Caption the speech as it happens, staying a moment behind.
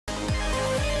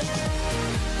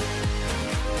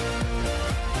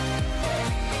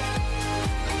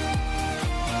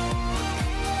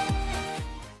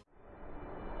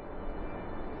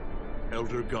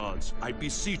Elder Gods, I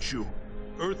beseech you.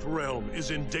 Earthrealm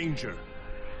is in danger.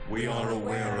 We are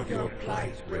aware of your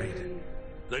plight, Raiden.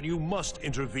 Then you must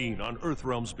intervene on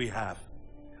Earthrealm's behalf.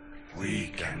 We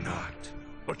cannot.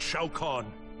 But Shao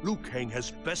Kahn, Liu Kang has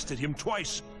bested him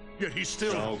twice, yet he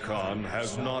still... Shao Kahn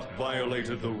has not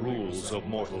violated the rules of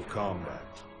Mortal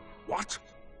Kombat. What?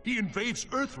 He invades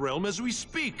Earthrealm as we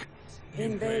speak.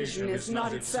 Invasion is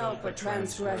not itself a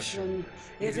transgression.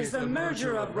 It is the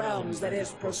merger of realms that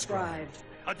is prescribed.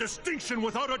 A distinction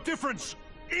without a difference!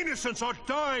 Innocents are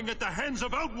dying at the hands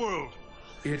of Outworld!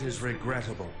 It is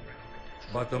regrettable,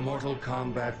 but the Mortal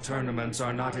Kombat tournaments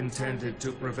are not intended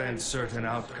to prevent certain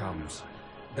outcomes.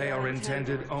 They are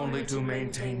intended only to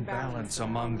maintain balance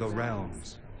among the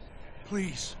realms.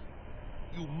 Please,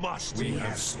 you must. We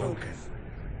have spoken.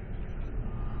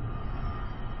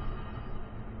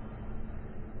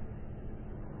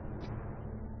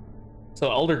 So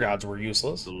Elder Gods were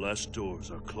useless. The last doors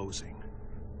are closing.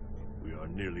 We are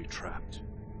nearly trapped.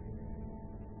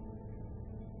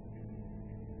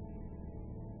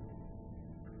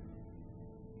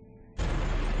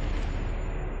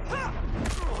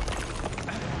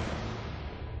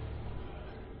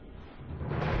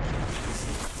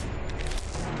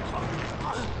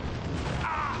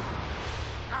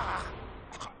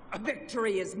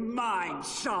 Victory is mine,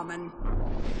 Shaman.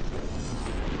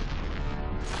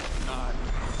 Not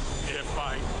if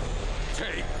I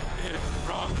take it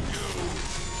from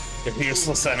you. They're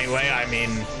useless anyway, I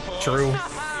mean, true.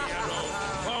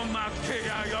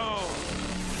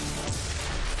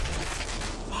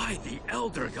 By the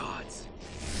Elder Gods.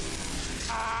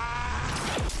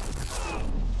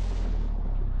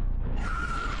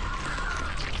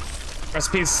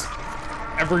 Recipes,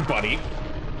 everybody.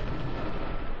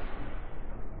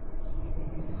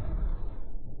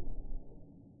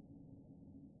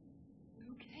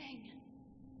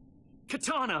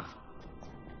 Katana!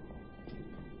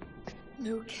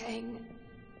 Liu Kang.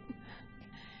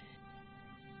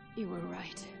 You were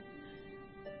right.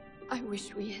 I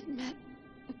wish we had met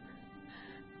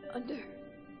under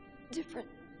different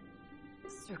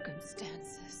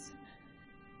circumstances.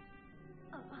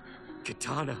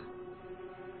 Katana!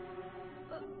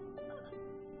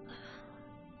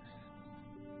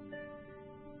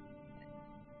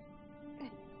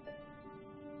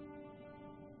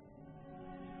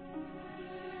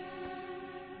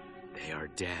 They are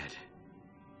dead.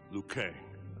 Liu Kang,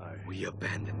 We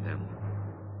abandoned them.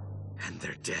 And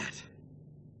they're dead.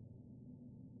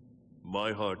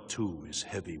 My heart, too, is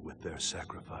heavy with their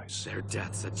sacrifice. Their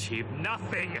deaths achieve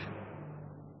nothing!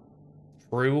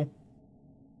 True.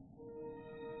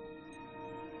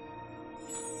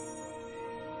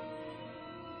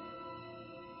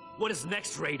 What is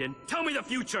next, Raiden? Tell me the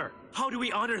future! How do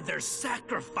we honor their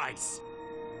sacrifice?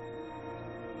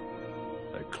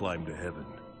 I climbed to heaven.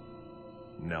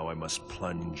 Now I must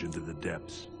plunge into the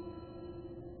depths.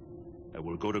 I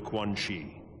will go to Quan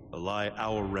Chi, ally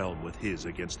our realm with his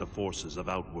against the forces of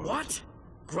Outworld. What?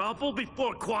 Grovel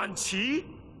before Quan Chi?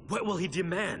 What will he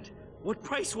demand? What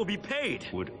price will be paid?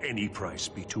 Would any price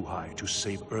be too high to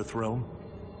save Earthrealm?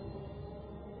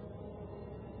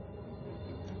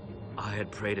 I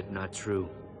had prayed it not true.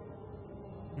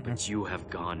 But you have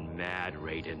gone mad,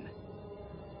 Raiden.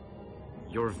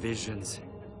 Your visions...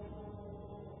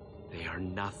 they are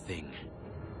nothing.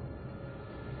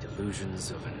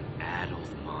 Delusions of an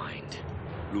addled mind.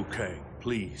 Liu Kang,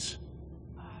 please.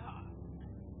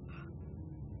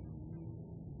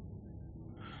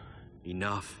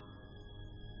 Enough.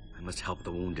 I must help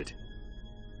the wounded.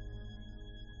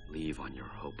 Leave on your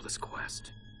hopeless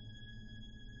quest.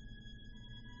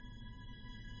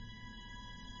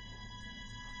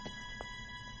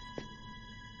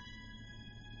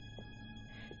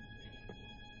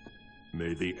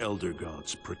 May the Elder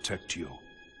Gods protect you.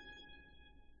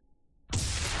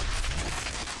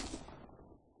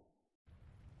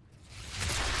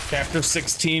 Chapter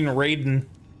 16, Raiden.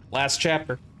 Last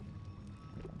chapter.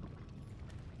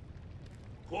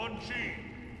 Quan Chi!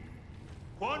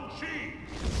 Quan Chi!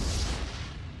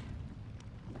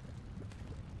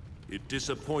 It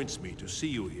disappoints me to see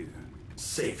you here.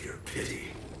 Save your pity.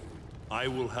 I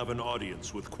will have an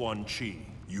audience with Quan Chi.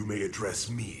 You may address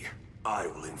me. I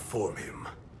will inform him.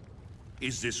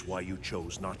 Is this why you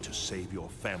chose not to save your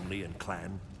family and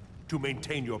clan? To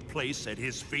maintain your place at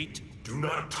his feet? Do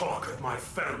not talk of my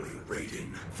family,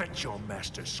 Raiden. Fetch your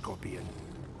master, Scorpion.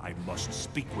 I must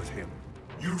speak with him.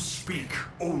 You speak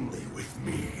only with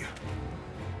me.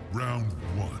 Round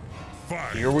 1.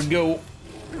 Fight! Here we go.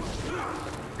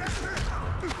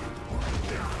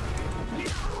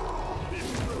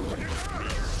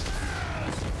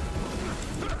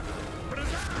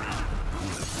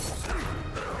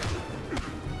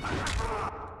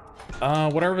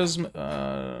 Whatever's,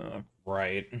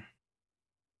 right.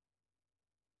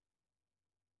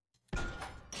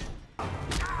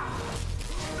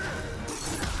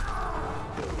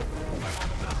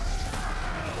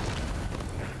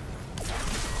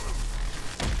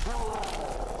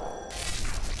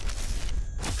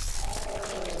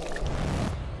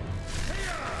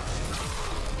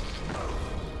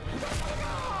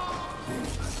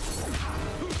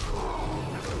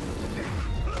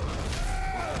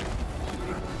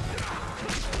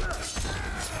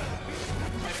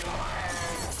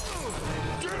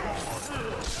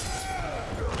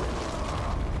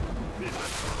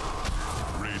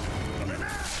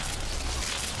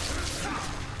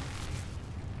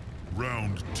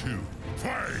 Round 2,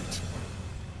 fight!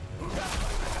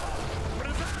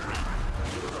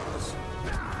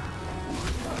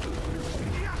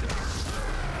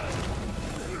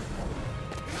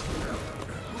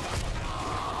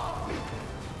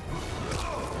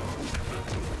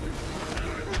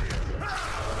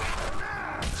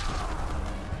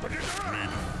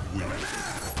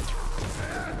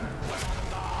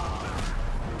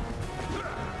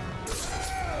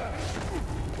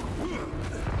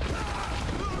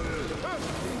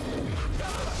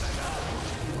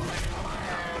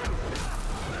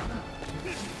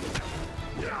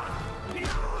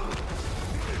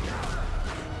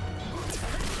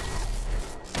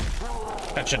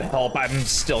 That should help. I'm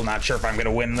still not sure if I'm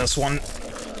gonna win this one.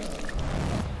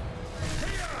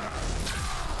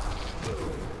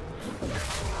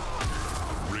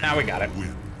 Now we got it.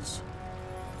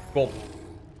 Cool.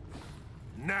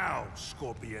 Now,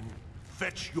 Scorpion,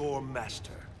 fetch your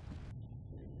master.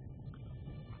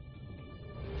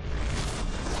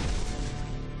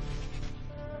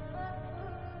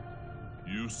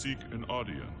 You seek an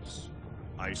audience.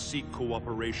 I seek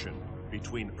cooperation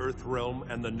between Earthrealm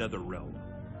and the Netherrealm.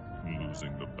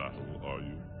 Losing the battle, are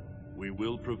you? We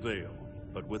will prevail,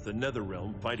 but with the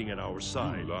Netherrealm fighting at our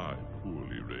side... You lie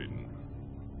poorly, Raiden.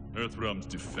 Earthrealm's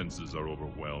defenses are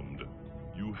overwhelmed.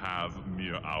 You have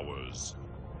mere hours.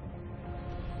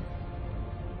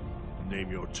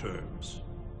 Name your terms.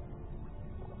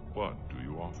 What do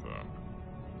you offer?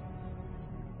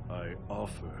 I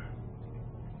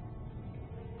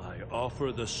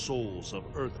offer the souls of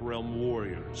Earthrealm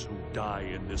warriors who die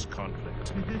in this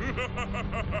conflict.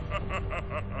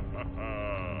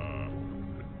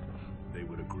 They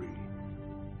would agree.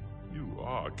 You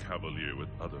are a cavalier with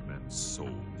other men's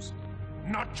souls.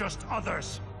 Not just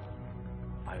others!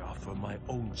 I offer my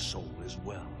own soul as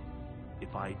well.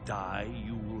 If I die,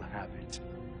 you will have it.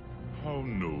 How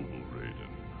noble, Raiden.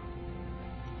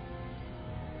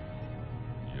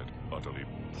 Yet utterly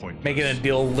pointless. Making a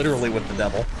deal literally with the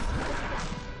devil.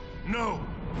 No!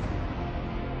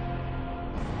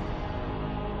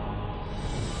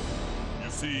 You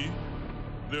see,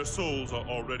 their souls are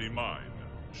already mine.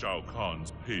 Shao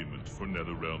Kahn's payment for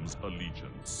Netherrealm's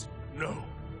allegiance. No,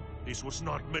 this was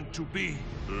not meant to be.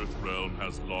 Earthrealm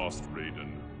has lost,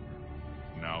 Raiden.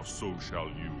 Now so shall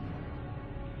you.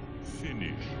 Finish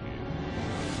him.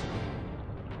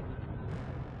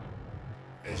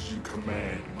 As you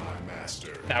command, my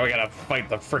master. Now we gotta fight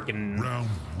the freaking Round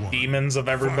 1. demons of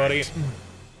everybody.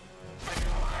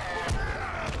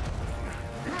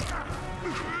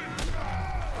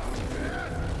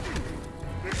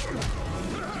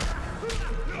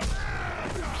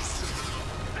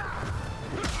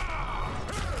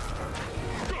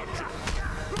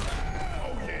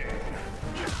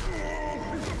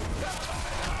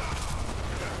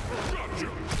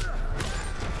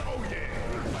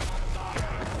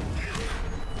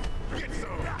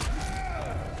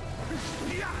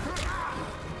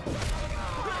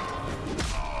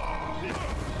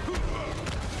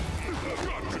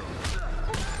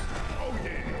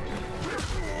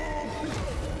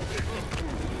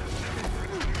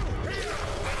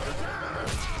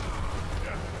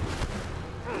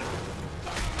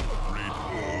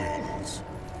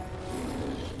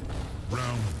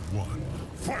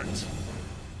 Fight.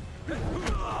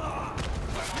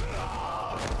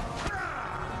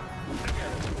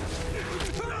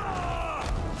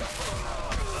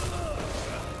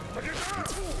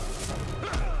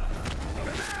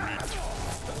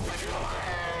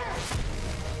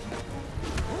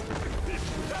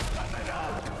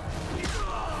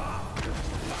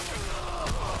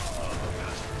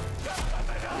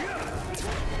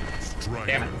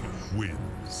 Damn it.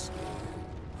 Wins.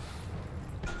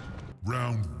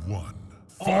 Round 1.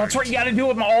 Oh, that's right, you gotta do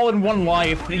them all in one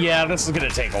life. Yeah, this is gonna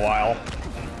take a while.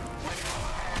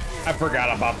 I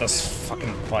forgot about this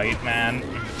fucking fight, man.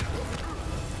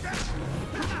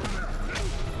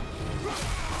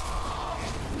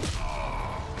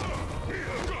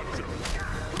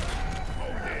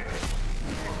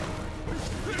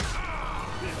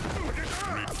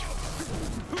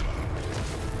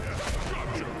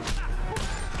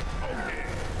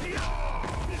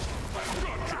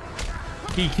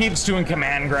 He keeps doing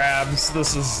command grabs.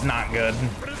 This is not good.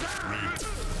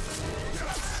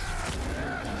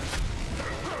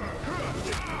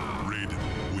 Raiden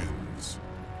wins.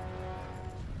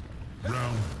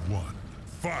 Round 1.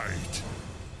 Fight!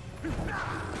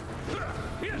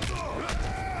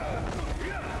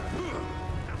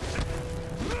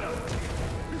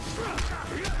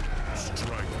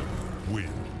 Striker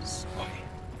wins.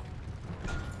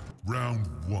 Round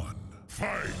 1.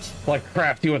 Fight! Like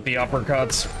crafty with the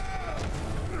uppercuts.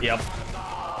 Yep.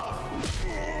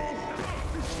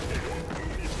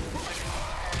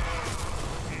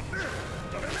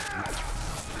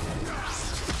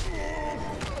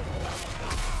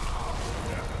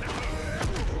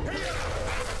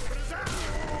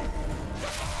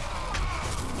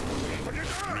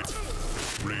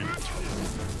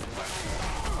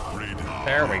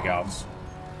 There we go.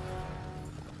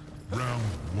 Round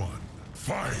 1.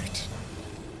 Fight!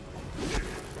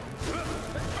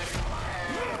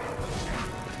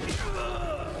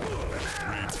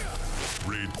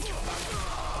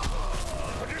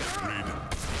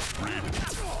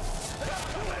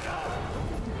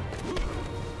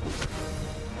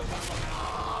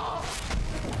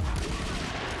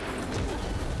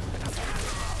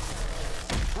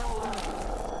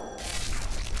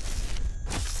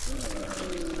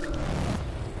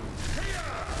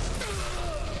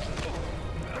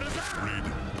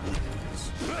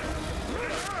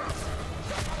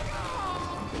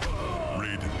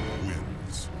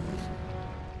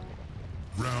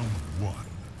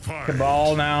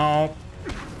 Ball now.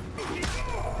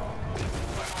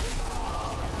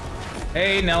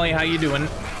 Hey Nelly, how you doing?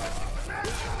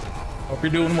 Hope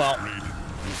you're doing well.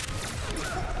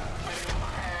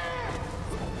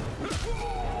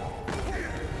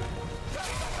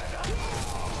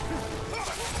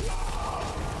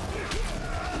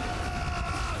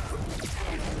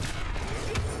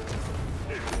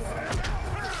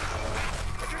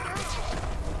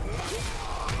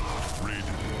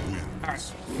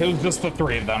 It was just the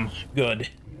three of them. Good.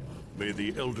 May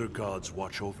the Elder Gods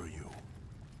watch over you.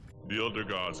 The Elder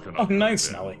Gods cannot. Oh, nice,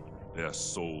 them. Nelly. Their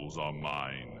souls are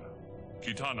mine.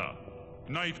 Kitana,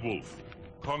 Nightwolf,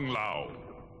 Kung Lao.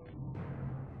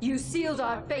 You sealed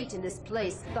our fate in this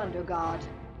place, Thunder God.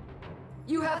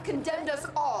 You have condemned us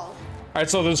all. Alright,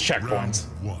 so there's checkpoints.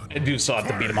 I do still have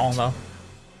to beat them all, though.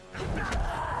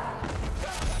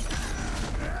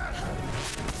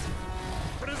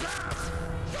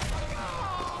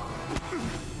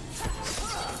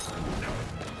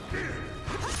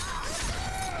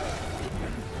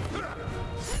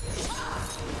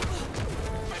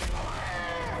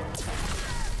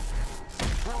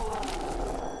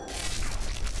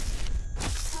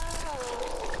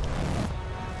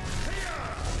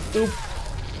 Oop.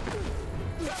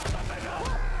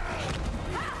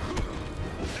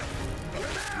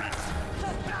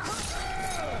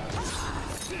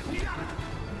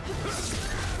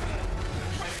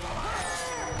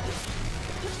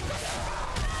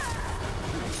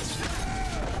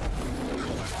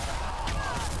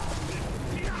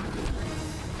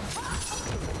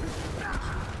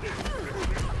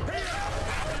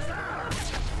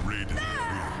 Raiden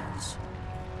wins.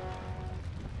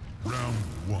 Round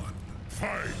 1.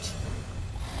 Fight!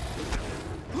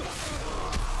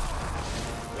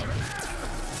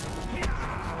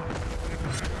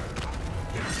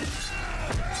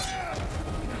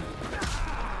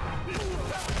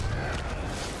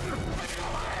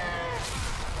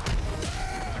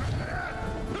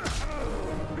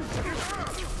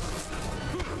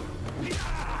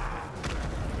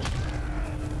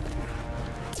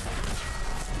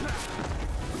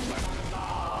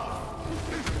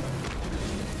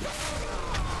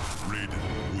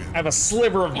 I have a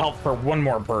sliver of health for one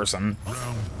more person.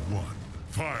 Round 1.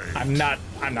 Fight! I'm not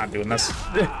doing this.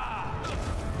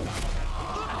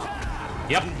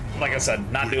 Yep, like I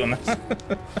said, not doing this.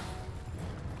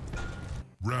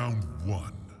 Round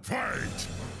 1. Fight!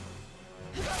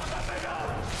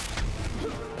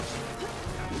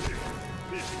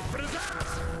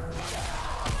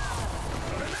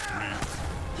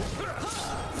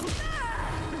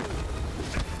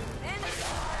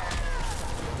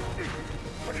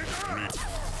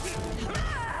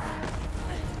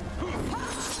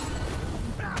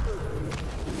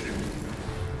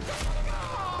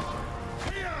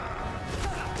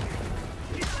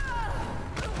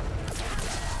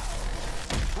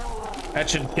 That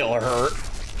should kill her.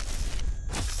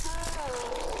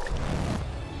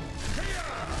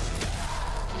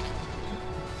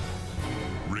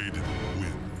 Raiden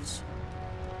wins.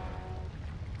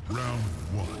 Round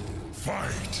 1.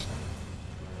 Fight!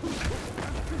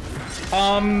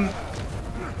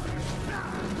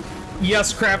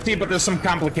 Yes, Crafty, but there's some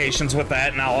complications with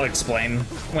that, and I'll explain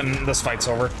when this fight's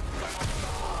over.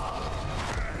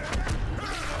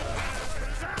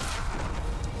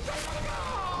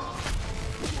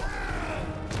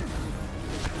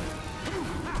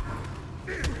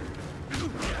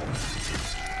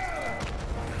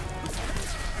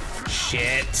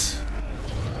 Shit.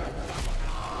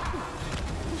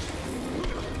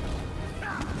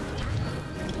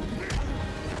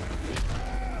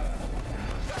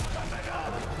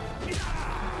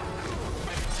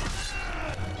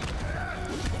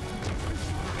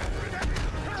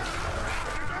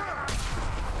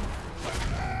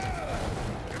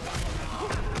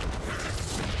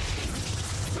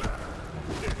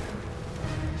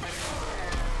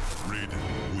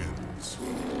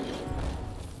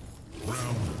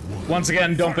 Once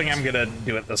again, don't think I'm gonna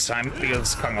do it this time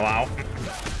because Kung Lao.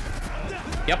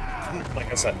 Yep, like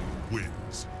I said.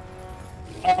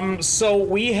 So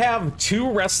we have 2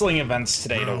 wrestling events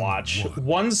today to watch.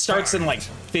 One starts in like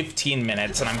 15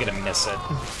 minutes and I'm gonna miss it.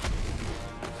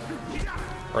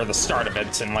 Or the start of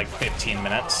it's in like 15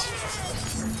 minutes.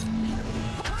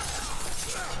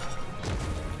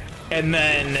 And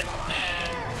then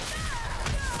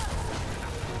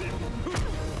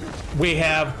we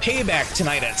have Payback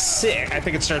tonight at 6. I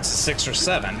think it starts at 6 or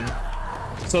 7.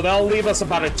 So that'll leave us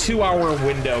about a 2-hour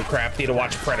window, Crafty, to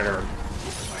watch Predator.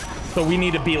 So we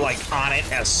need to be, like, on it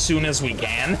as soon as we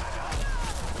can.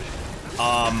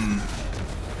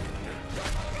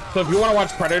 So if you want to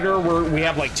watch Predator, we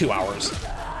have, like, 2 hours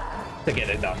to get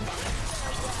it done.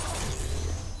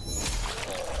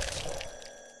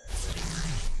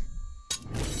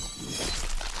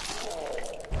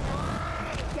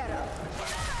 Get up.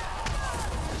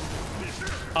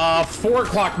 4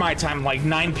 o'clock my time, like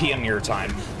 9 p.m. your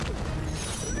time.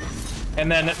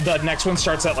 And then the next one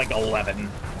starts at like 11.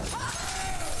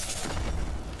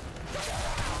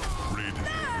 RAIDEN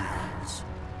wins.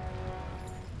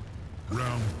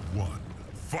 Round 1.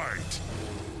 Fight!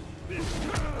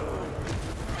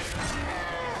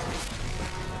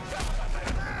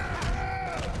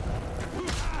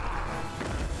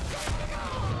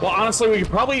 Well, honestly, we could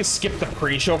probably skip the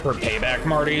pre-show for Payback,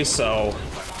 Marty, so...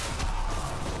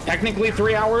 Technically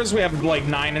 3 hours, we have like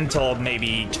 9 until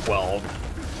maybe 12.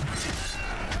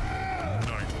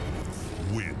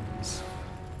 Wins.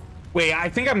 Wait, I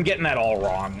think I'm getting that all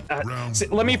wrong. See,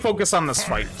 let me focus on this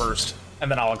fight first, and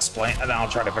then I'll explain, and then I'll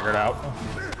try to figure it out.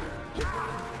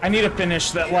 I need to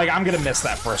finish that, like, I'm gonna miss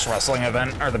that first wrestling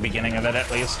event, or the beginning of it at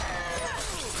least.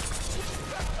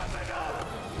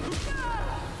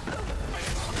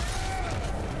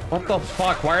 What the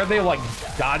fuck? Why are they, like,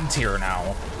 God tier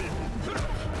now?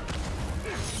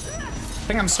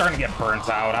 I think I'm starting to get burnt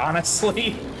out,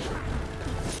 honestly.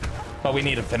 But we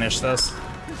need to finish this.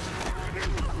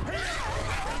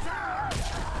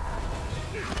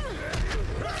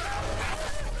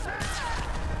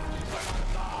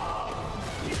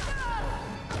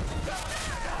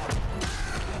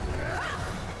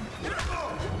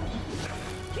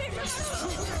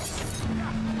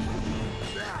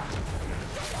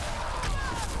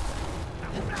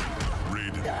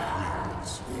 RAIDEN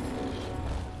wins.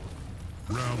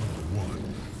 Round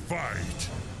 1. Fight!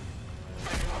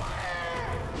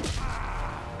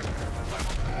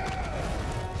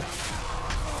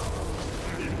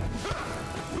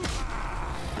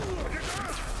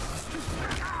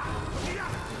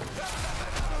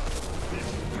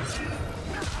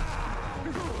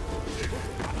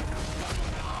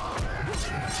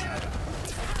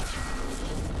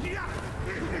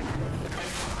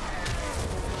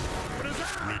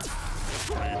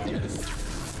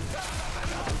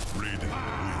 RAIDEN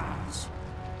wins.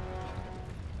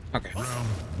 Okay. Round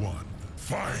 1.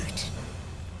 Fight!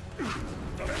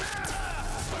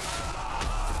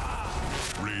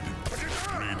 RAIDEN.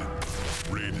 RAIDEN.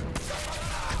 RAIDEN.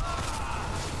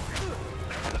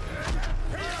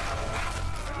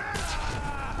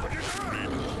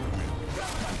 RAIDEN wins.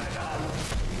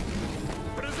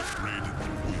 RAIDEN wins. RAIDEN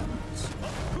wins.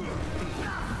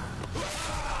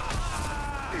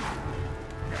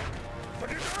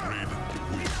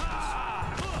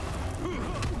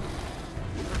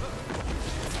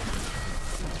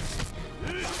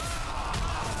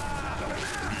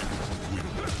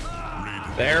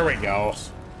 There we go.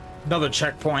 Another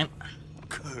checkpoint.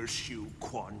 Curse you,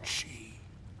 Quan Chi.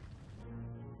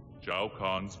 Shao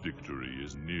Kahn's victory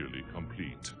is nearly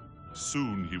complete.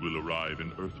 Soon he will arrive in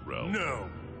Earthrealm. No!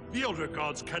 The Elder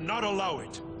Gods cannot allow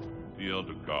it! The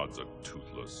Elder Gods are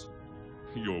toothless.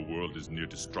 Your world is near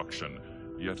destruction,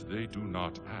 yet they do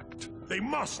not act. They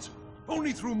must!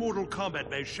 Only through Mortal Kombat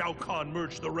may Shao Kahn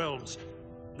merge the realms,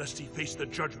 lest he face the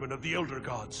judgment of the Elder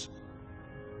Gods.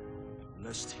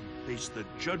 lest he face the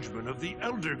judgment of the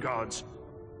Elder Gods.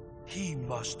 He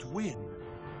must win.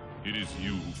 It is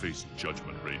you who face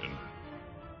judgment, Raiden.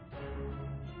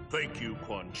 Thank you,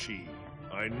 Quan Chi.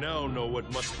 I now know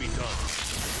what must be done.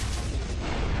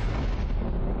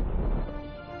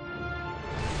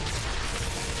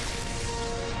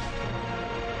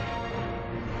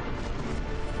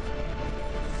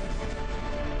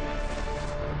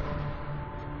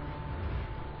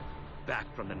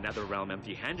 Back from the Netherrealm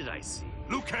empty-handed, I see.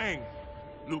 Liu Kang!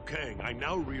 Liu Kang, I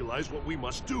now realize what we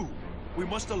must do. We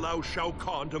must allow Shao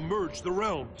Kahn to merge the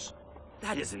realms.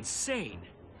 That is insane.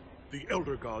 The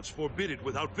Elder Gods forbid it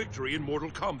without victory in Mortal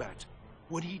Kombat.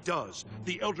 When he does,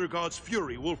 the Elder Gods'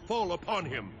 fury will fall upon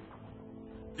him.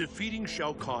 Defeating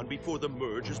Shao Kahn before the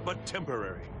merge is but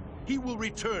temporary. He will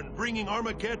return, bringing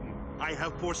Armageddon. I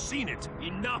have foreseen it.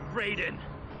 Enough, Raiden!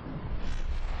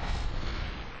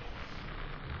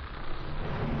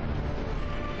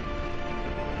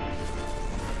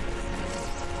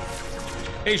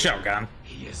 Hey, Shao Kahn.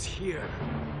 He is here.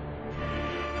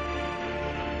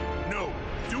 No,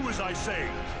 do as I say.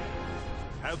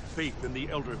 Have faith in the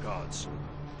Elder Gods.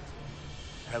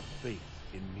 Have faith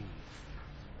in me.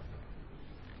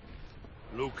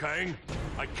 Liu Kang,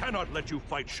 I cannot let you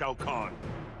fight Shao Kahn.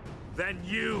 Then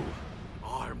you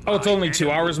are my Oh, it's only 2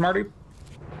 enemy. hours, Marty?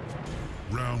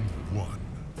 Round 1.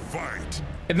 Fight!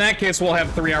 In that case, we'll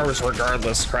have 3 hours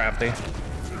regardless, Crafty.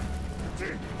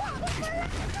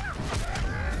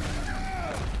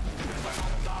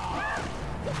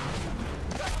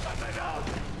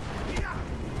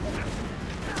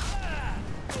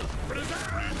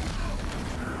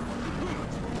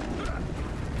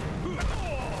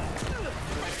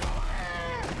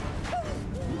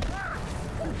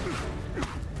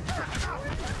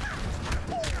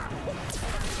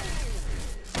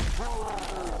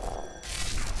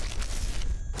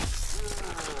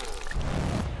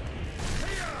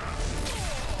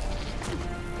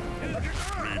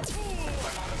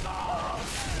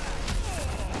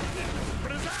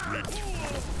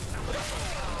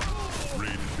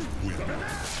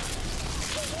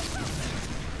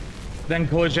 Then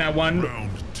collision at 1.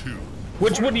 Round 2.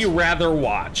 Which would you rather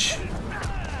watch?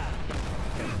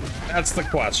 That's the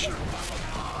question.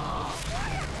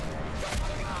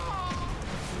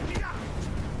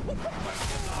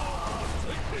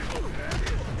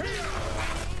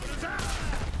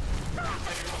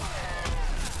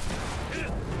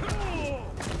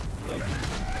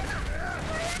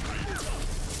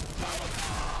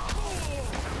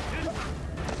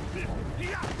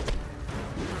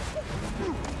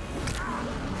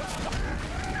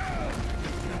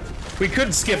 We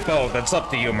could skip both. It's up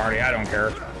to you, Marty. I don't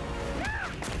care.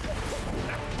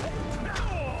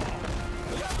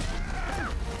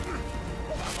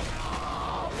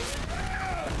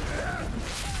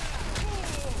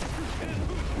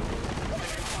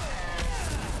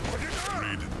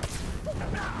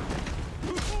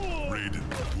 Raiden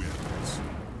wins.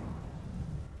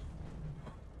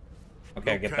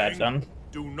 Okay, get Liu that Kang, done.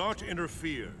 Do not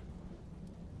interfere.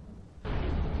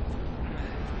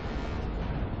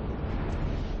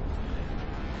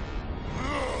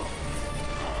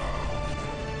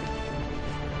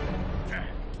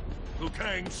 Liu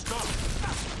Kang, stop!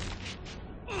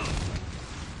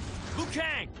 Liu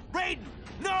Kang! Raiden!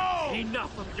 No!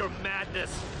 Enough of your madness!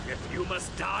 If you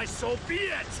must die, so be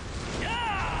it!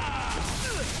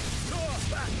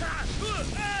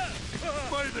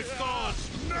 By the gods,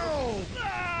 no!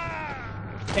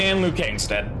 And Liu Kang's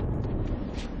dead.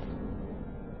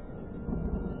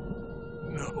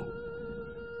 No.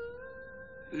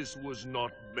 This was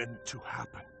not meant to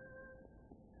happen.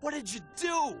 What did you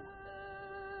do?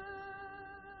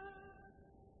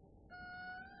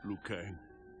 Liu Kang,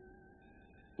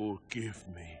 forgive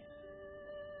me.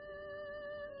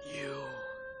 You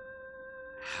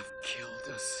have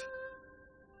killed us.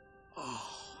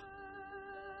 Oh.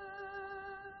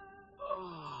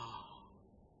 Oh.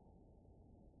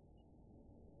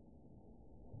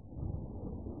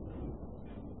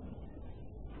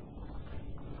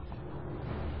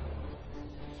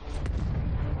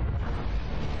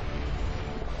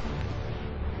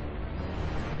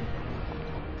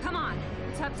 Come on,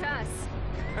 it's up to us.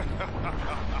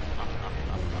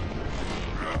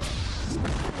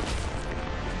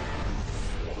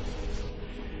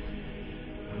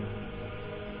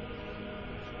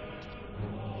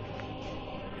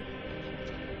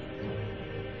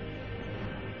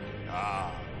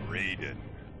 Ah, Raiden.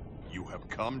 You have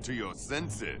come to your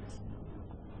senses.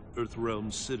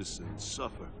 Earthrealm citizens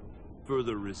suffer.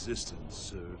 Further resistance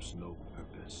serves no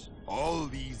purpose. All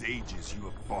these ages you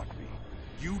have fought me.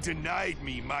 You denied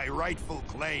me my rightful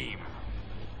claim.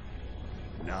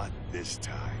 Not this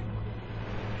time.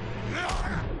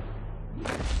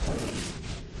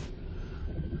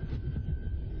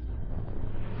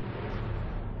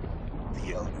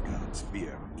 The Elder Gods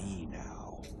fear me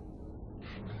now.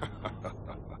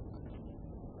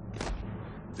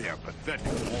 Their pathetic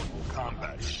Mortal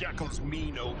Kombat shackles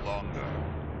me no longer.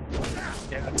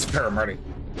 Yeah, it's paramedic.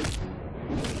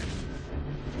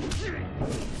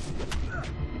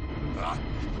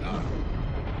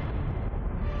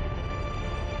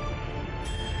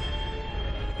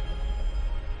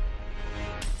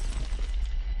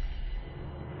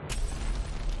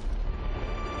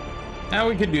 Now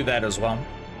we could do that as well.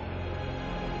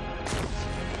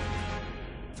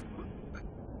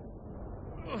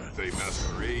 They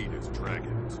masquerade as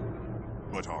dragons,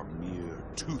 but are mere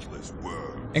toothless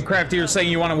worms. And Crafty, you're saying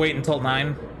you want to wait until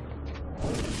 9?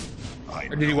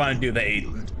 Or did you want to do the 8?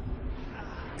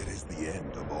 It is the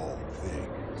end of all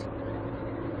things.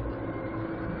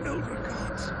 Elder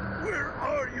Gods, where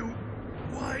are you?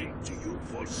 Why do you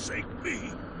forsake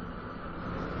me?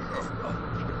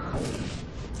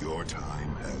 Your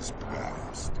time has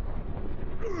passed.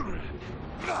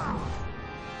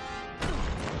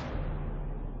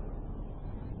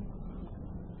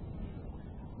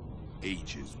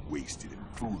 Ages wasted in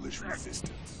foolish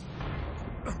resistance.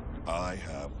 I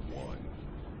have won.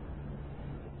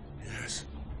 Yes.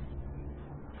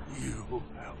 You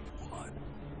have won.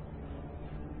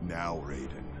 Now,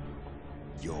 Raiden,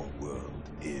 your world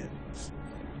ends.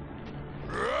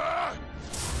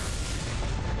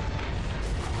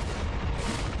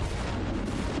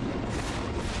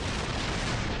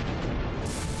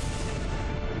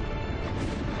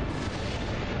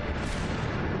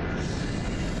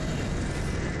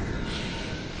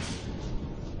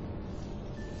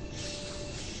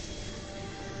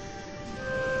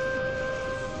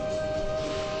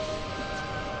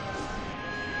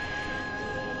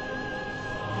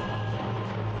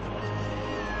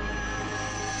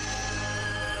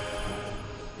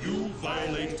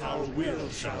 Violate our will,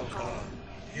 Shao Kahn.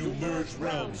 You merge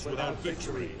realms without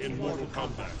victory in Mortal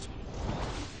Kombat.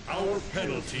 Our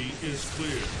penalty is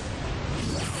clear.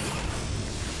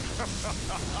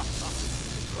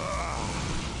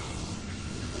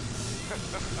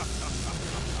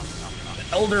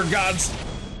 The Elder Gods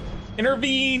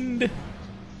intervened,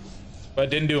 but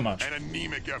didn't do much. An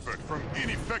anemic effort from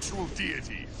ineffectual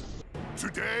deities.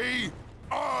 Today,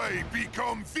 I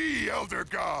become the Elder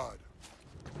God.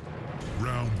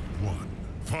 Round 1,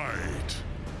 fight!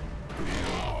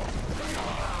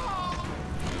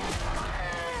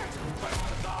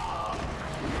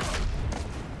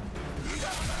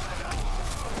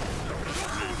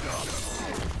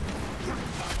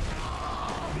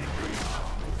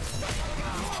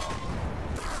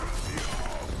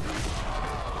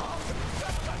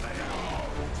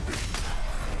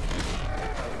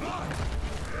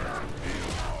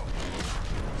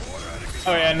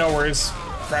 Oh yeah, no worries.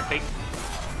 Crafty.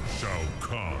 Shao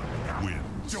Kahn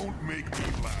wins. Don't make me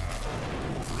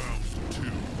laugh. Round 2,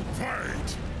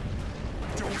 fight!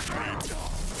 Don't make me.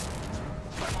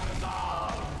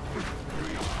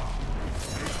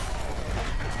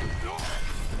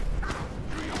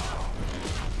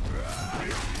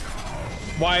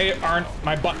 Why aren't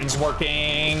my buttons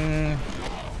working?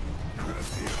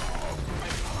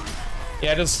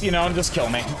 Yeah, just, you know, just kill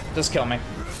me. Just kill me.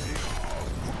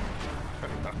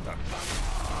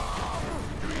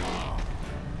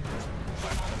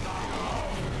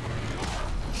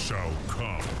 Shao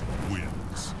Kahn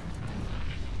wins.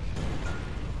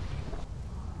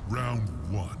 Round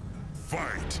 1,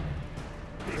 fight!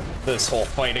 This whole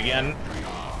fight again.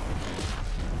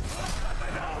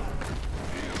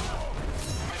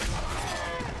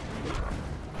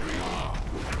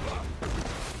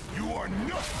 You are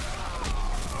not.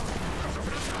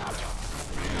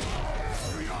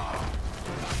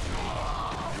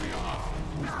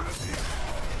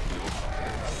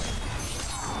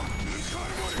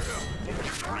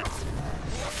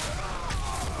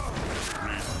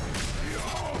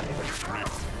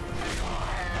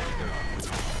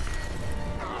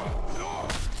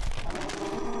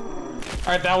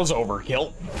 All right, that was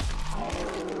overkill.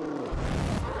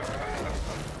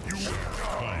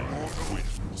 Kahn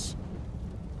wins.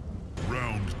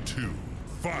 Round 2,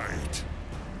 fight!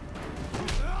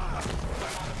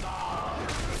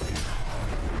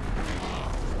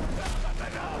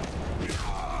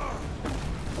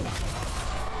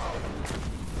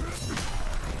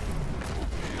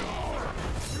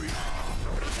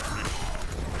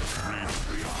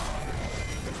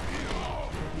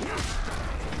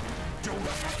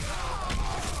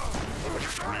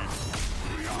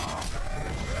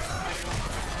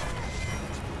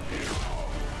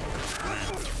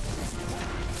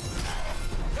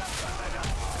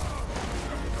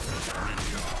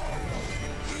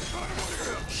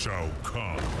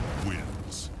 Kahn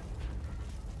wins.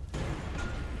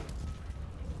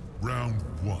 Round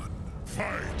 1.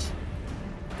 Fight!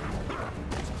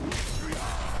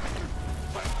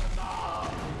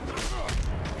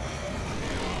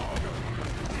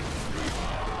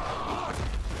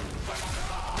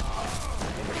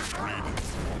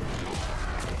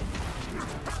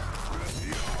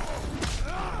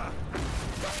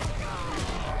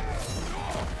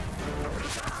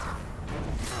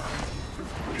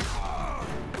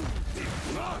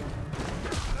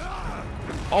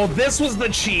 Oh, this was the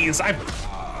cheese.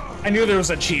 I knew there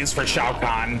was a cheese for Shao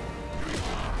Kahn.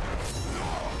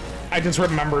 I just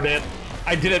remembered it.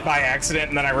 I did it by accident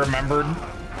and then I remembered.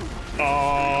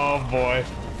 Oh boy.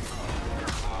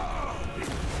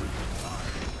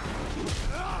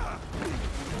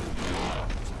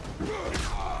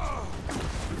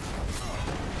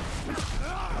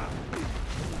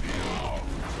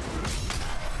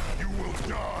 You will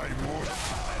die, mortal.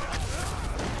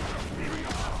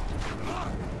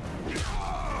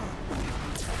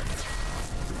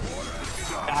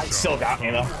 It still got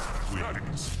me though.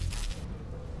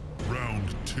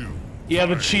 Round 2. Yeah,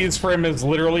 the cheese for him is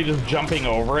literally just jumping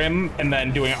over him and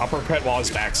then doing an uppercut while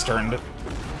his back's turned.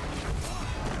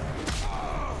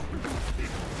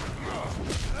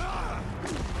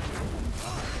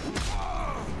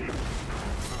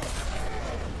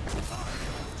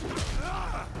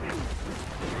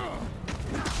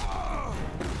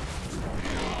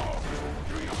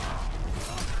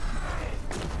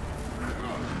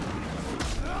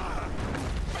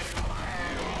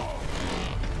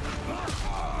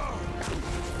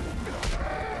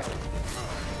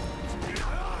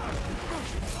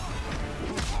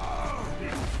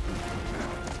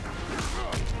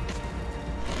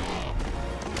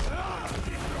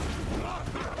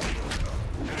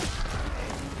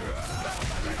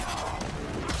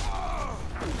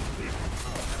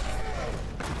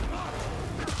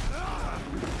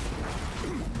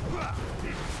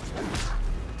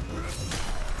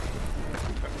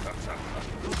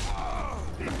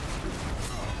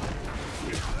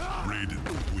 Raiden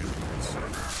wins.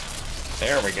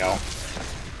 There we go.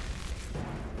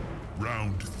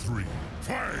 Round 3.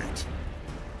 Fight!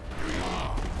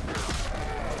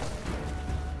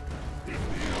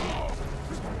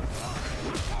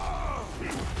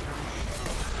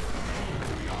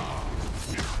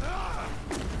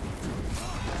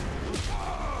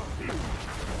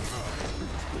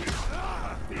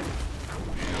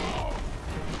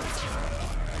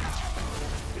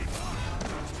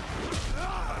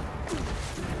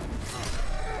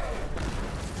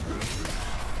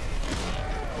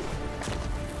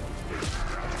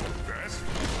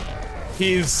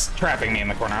 He's trapping me in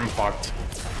the corner. I'm fucked.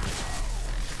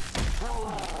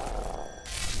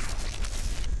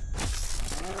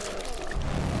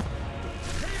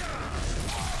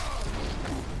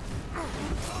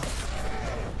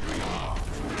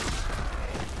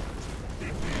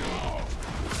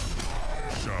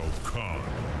 Shao Kahn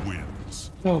wins.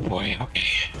 Oh boy,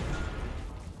 okay.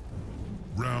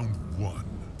 Round 1.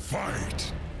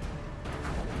 Fight!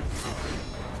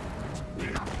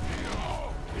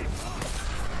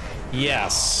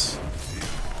 Yes.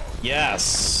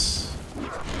 Yes.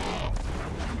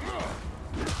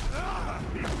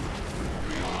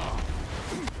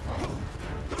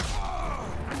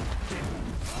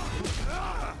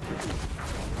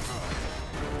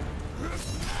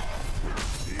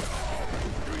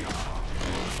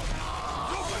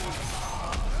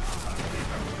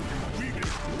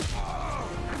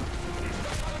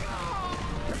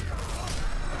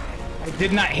 I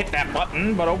did not hit that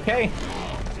button, but okay.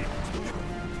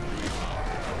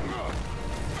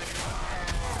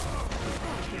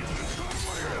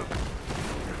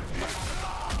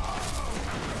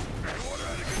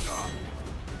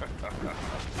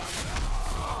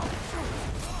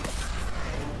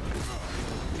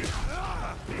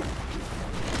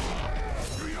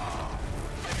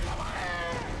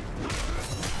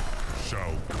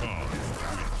 Shao Kahn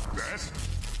wins.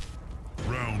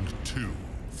 Round 2.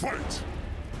 Fight!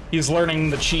 He's learning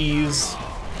the cheese.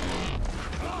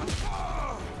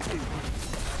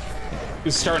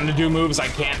 He's starting to do moves I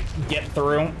can't get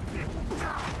through.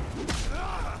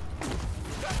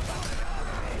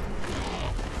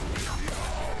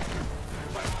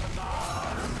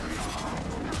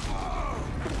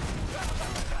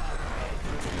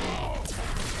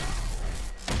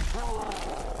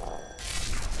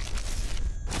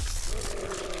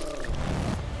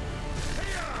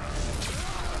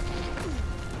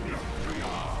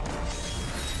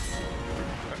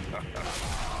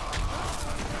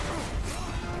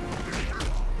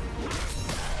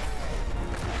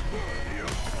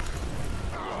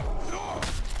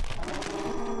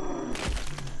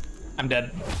 I'm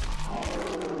dead.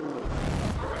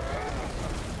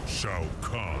 Shao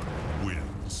Kahn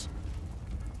wins.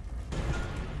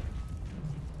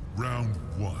 Round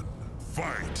 1.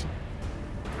 Fight!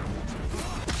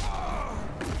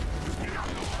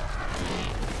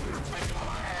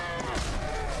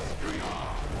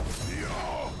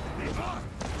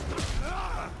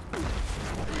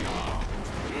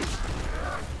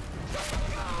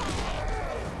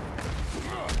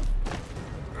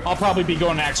 I'll probably be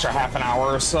going an extra half an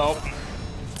hour or so.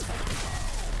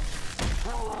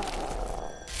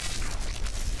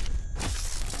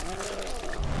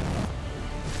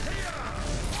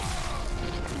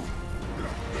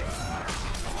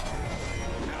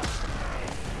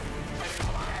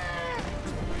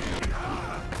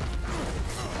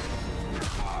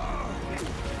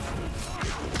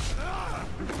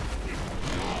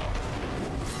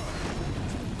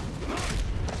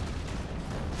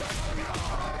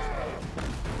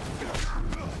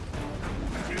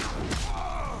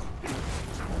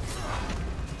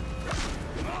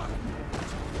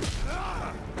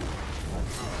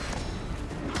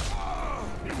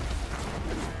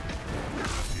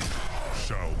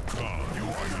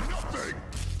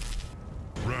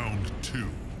 Round 2.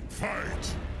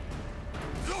 Fight!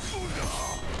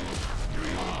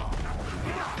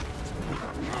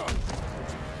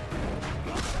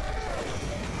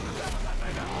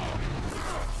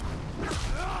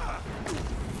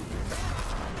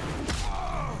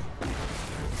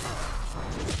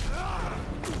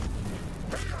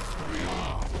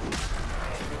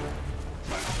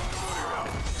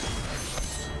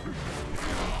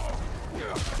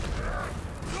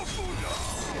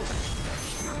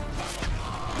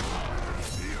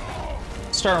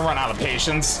 Starting to run out of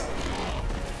patience.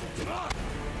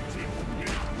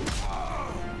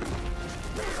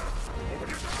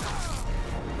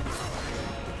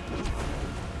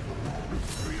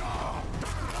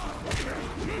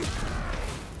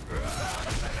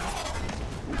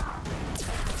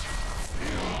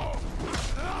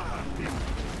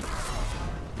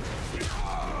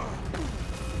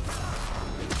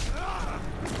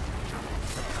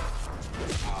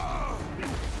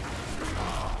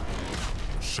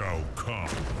 Shao Kahn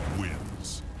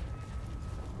wins.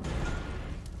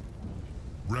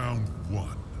 Round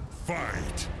 1.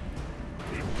 Fight!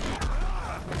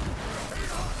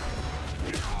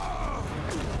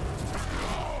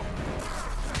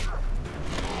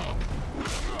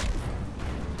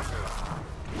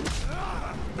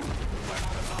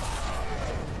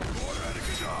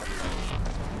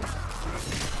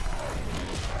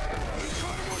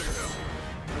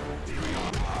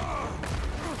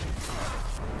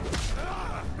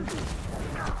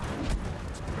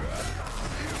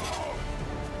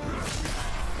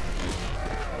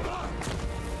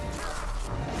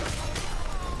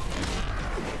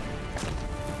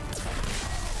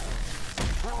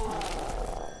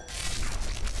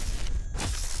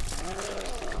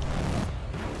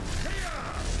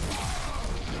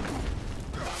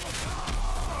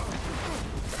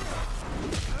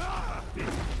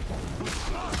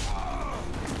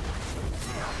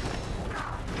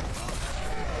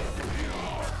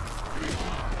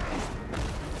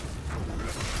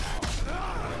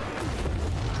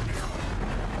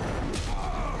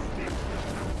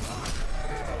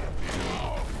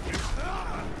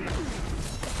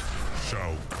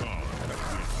 Shao Kahn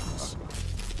wins.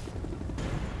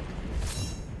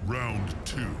 Round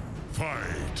 2.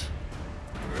 Fight!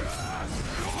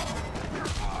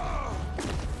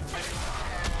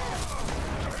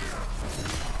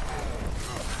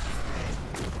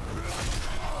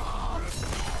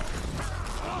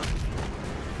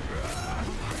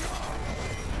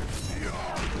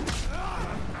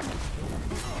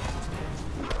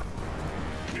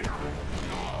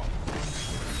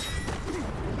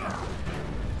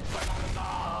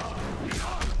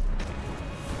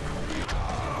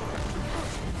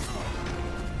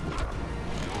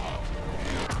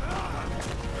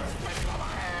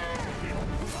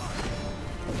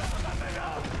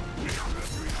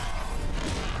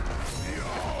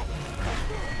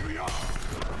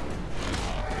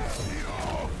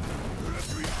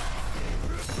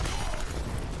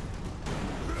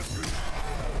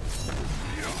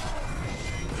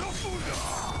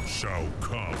 Shao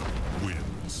Kahn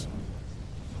wins.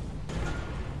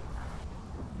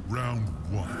 Round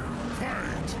 1.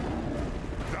 Fight!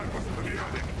 That was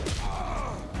pathetic.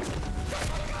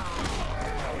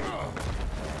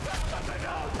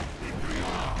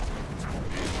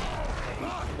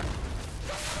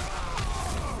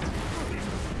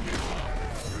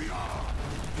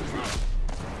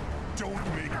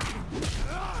 Don't make me.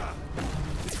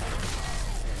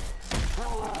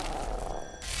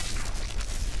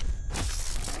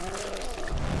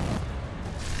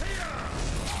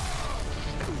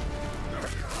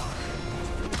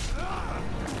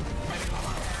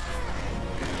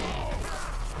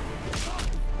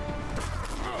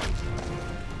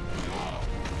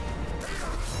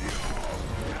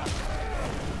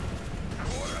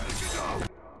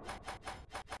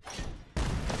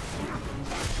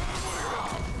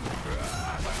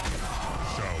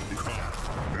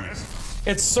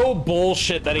 It's so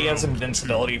bullshit that he has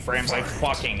invincibility frames. I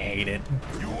fucking hate it.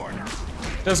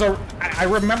 I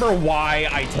remember why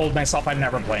I told myself I'm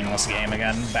never playing this game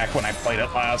again back when I played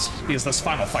it last, because this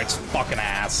final fight's fucking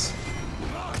ass.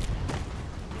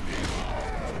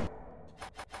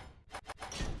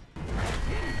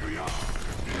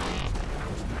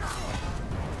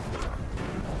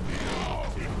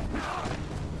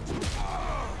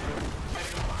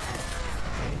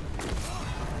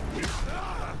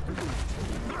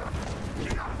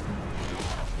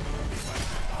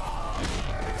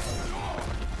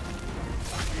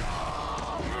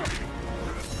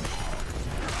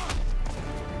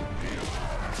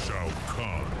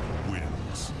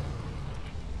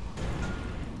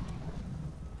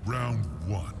 Round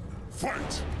 1.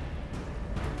 Fight!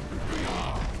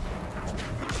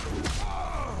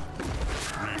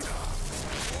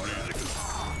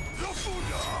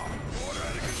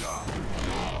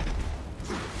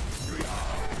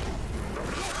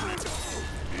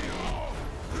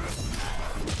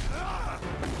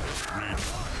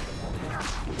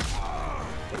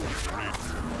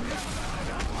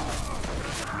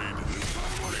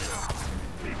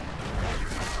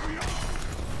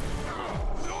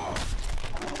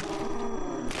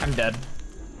 I'm dead.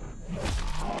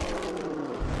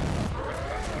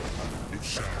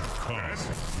 Shao Kahn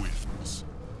wins.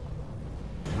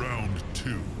 Round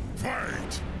 2.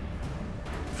 Fight!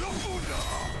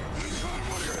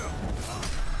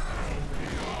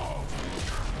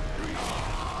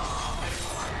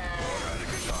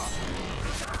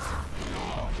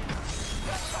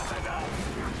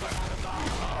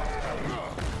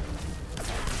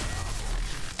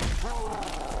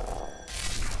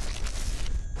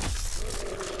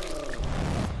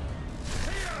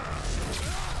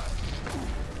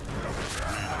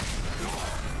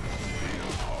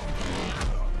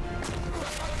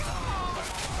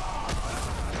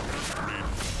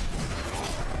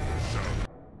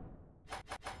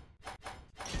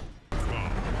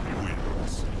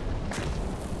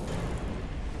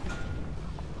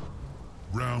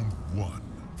 Round 1.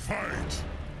 Fight!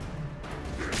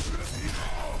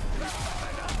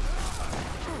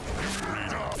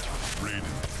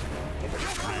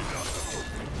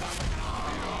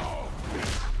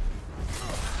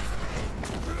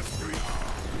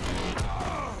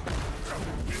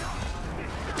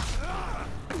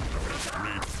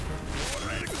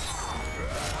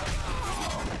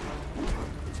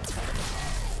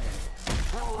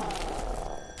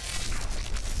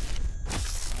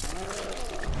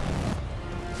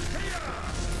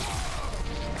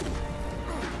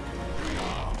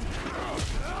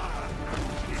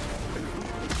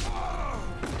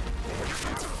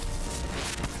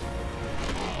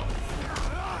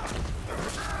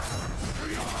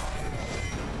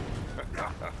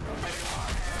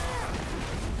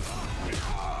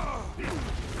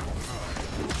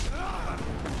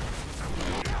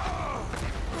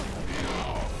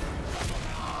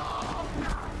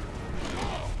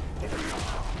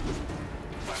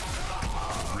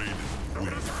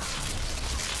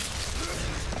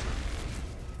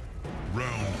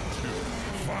 Round 2.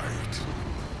 Fight!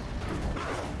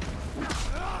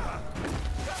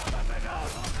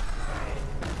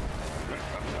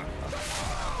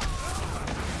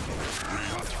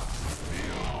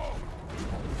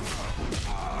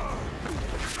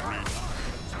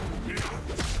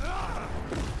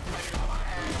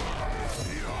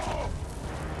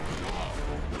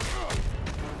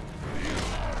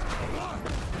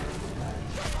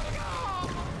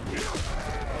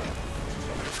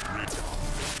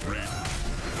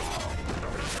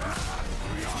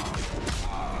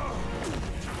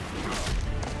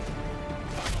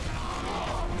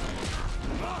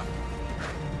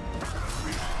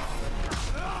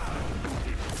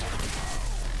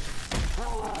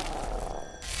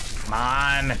 Come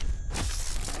on.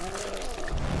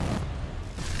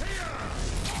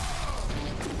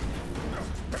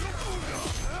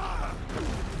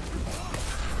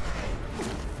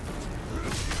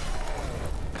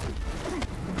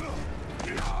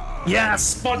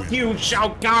 Yes, fuck you,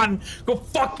 Shao Kahn. Go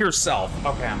fuck yourself.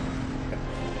 Okay.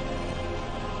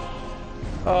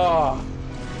 Oh.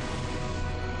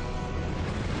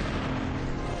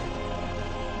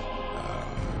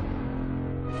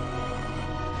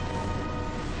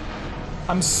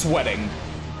 I'm sweating.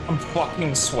 I'm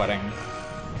fucking sweating.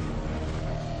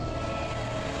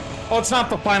 Oh, it's not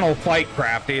the final fight,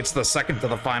 Crafty. It's the second to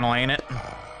the final, ain't it?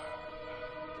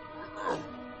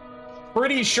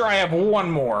 Pretty sure I have one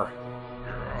more.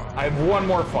 I have one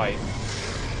more fight.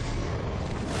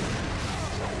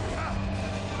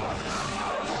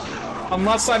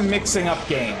 Unless I'm mixing up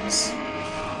games.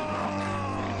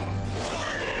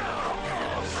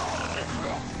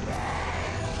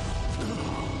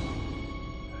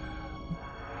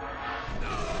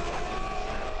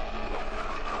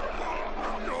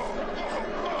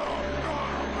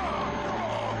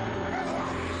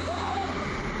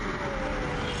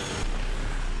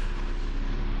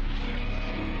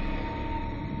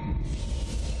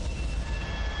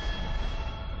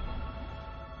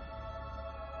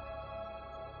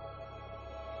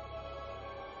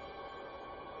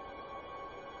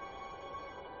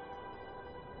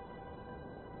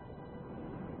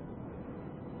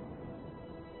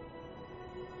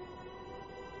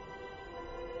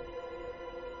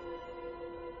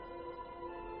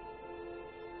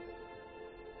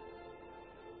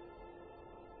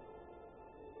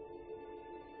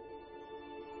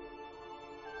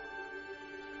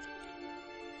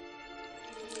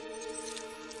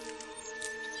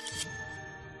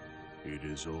 It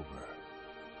is over.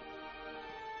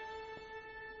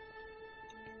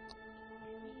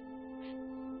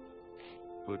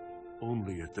 But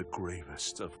only at the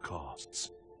gravest of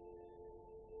costs.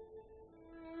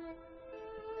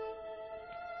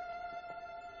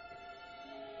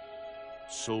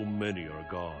 So many are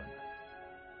gone.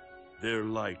 Their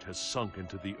light has sunk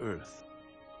into the earth.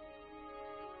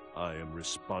 I am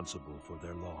responsible for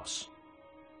their loss.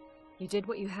 You did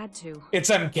what you had to. It's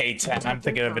MK10. I'm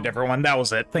thinking of a different one. That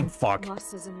was it. Thank fuck.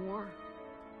 Losses in war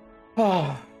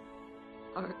Oh.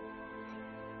 are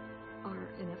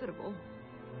inevitable.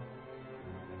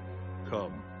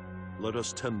 Come, let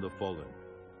us tend the fallen.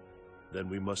 Then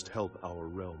we must help our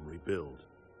realm rebuild.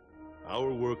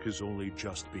 Our work is only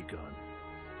just begun.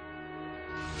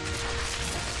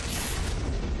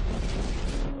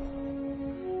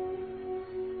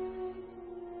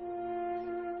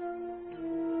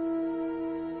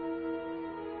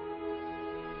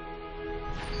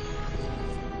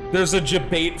 There's a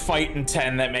debate fight in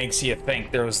 10 that makes you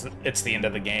think it's the end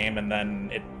of the game, and then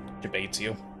it debates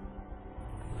you.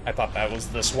 I thought that was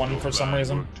this one for some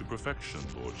reason. To perfection,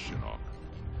 Lord Shinnok.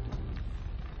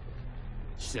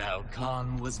 Shao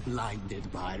Kahn was blinded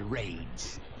by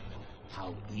rage.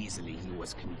 How easily he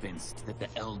was convinced that the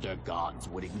Elder Gods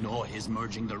would ignore his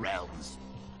merging the realms.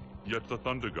 Yet the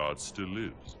Thunder God still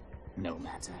lives. No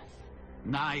matter.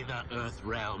 Neither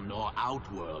Earthrealm nor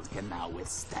Outworld can now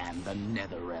withstand the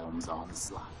Netherrealm's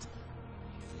onslaught.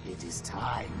 It is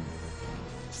time.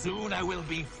 Soon I will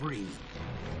be free.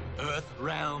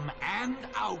 Earthrealm and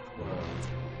Outworld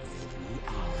will be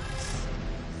ours.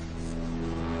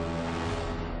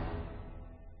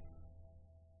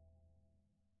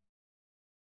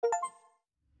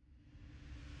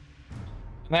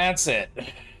 That's it.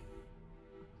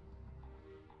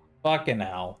 Fucking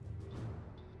hell.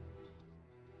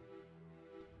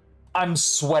 I'm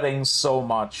sweating so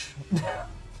much.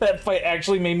 That fight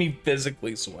actually made me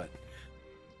physically sweat.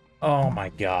 Oh my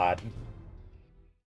god.